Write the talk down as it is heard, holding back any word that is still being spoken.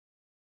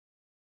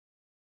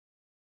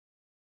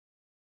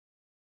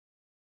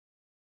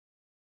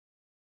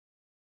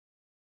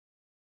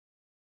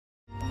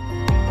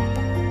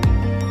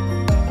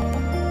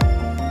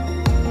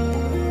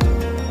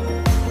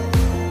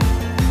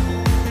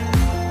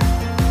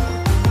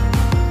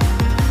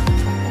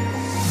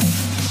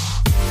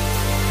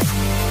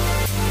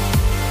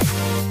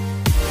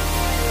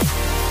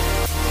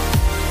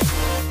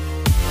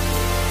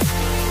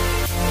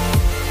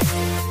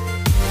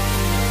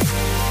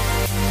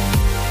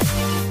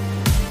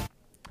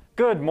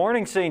Good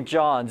morning, St.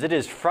 John's. It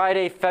is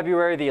Friday,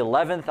 February the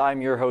 11th.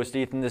 I'm your host,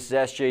 Ethan. This is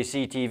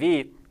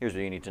SJC-TV. Here's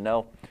what you need to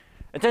know.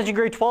 Attention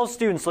grade 12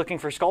 students looking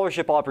for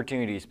scholarship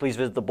opportunities. Please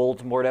visit the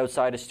bulletin board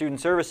outside of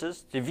Student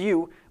Services to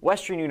view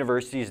Western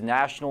University's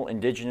National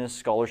Indigenous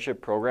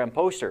Scholarship Program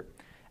poster.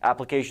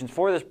 Applications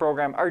for this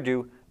program are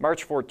due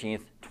March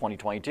 14th,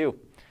 2022.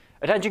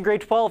 Attention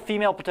grade 12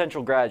 female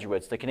potential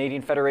graduates. The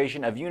Canadian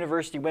Federation of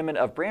University Women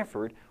of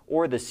Brantford,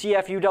 or the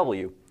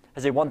CFUW,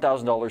 has a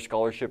 $1,000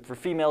 scholarship for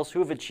females who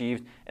have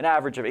achieved an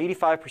average of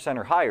 85%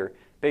 or higher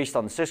based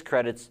on the 6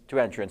 credits to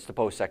entrance to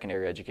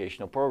post-secondary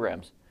educational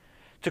programs.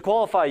 To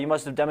qualify, you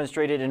must have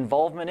demonstrated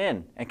involvement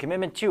in and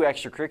commitment to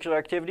extracurricular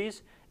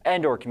activities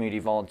and/or community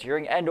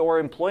volunteering and/or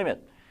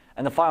employment,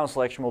 and the final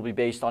selection will be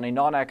based on a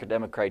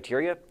non-academic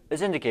criteria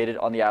as indicated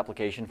on the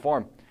application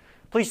form.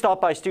 Please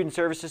stop by Student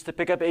Services to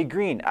pick up a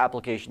green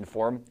application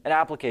form, and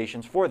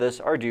applications for this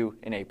are due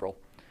in April.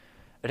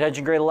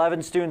 Attention grade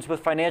 11 students with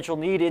financial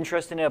need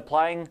interested in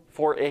applying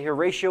for a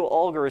Horatio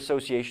Alger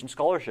Association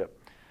scholarship.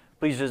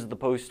 Please visit the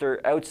poster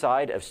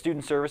outside of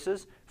Student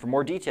Services for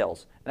more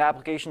details, and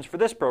applications for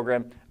this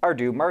program are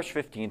due March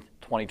 15th,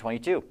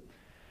 2022.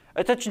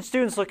 Attention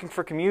students looking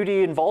for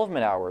community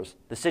involvement hours.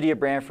 The City of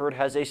Brantford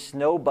has a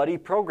Snow Buddy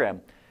program.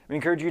 We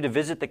encourage you to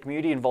visit the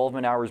Community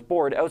Involvement Hours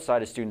board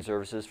outside of Student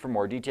Services for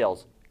more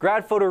details.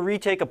 Grad photo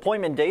retake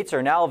appointment dates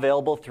are now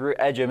available through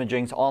Edge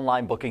Imaging's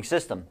online booking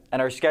system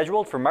and are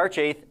scheduled for March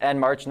 8th and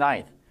March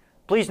 9th.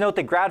 Please note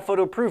that grad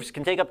photo proofs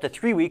can take up to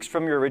 3 weeks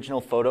from your original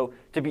photo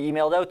to be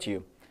emailed out to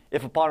you.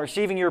 If upon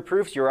receiving your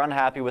proofs you are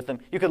unhappy with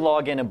them, you can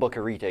log in and book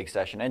a retake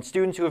session, and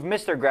students who have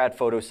missed their grad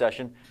photo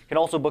session can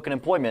also book an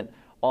appointment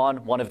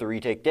on one of the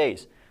retake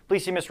days.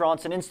 Please see Ms.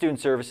 Ronson in Student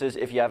Services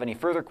if you have any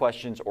further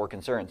questions or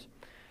concerns.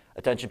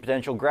 Attention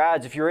potential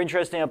grads, if you're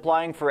interested in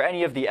applying for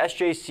any of the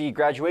SJC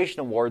graduation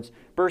awards,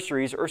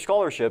 bursaries, or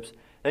scholarships,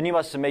 then you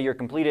must submit your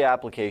completed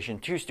application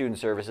to Student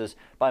Services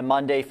by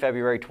Monday,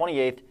 February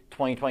 28th,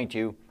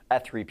 2022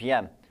 at 3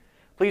 p.m.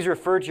 Please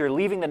refer to your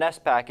Leaving the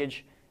Nest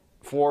package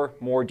for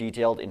more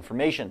detailed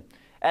information.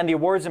 And the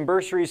awards and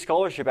bursaries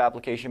scholarship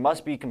application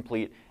must be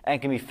complete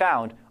and can be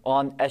found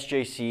on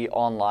SJC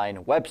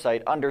online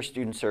website under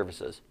Student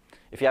Services.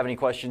 If you have any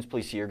questions,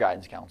 please see your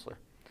guidance counselor.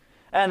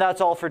 And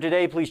that's all for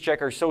today. Please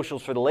check our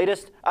socials for the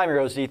latest. I'm your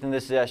host, Ethan.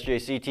 This is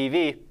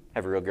SJC-TV.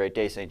 Have a real great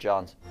day, St.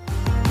 John's.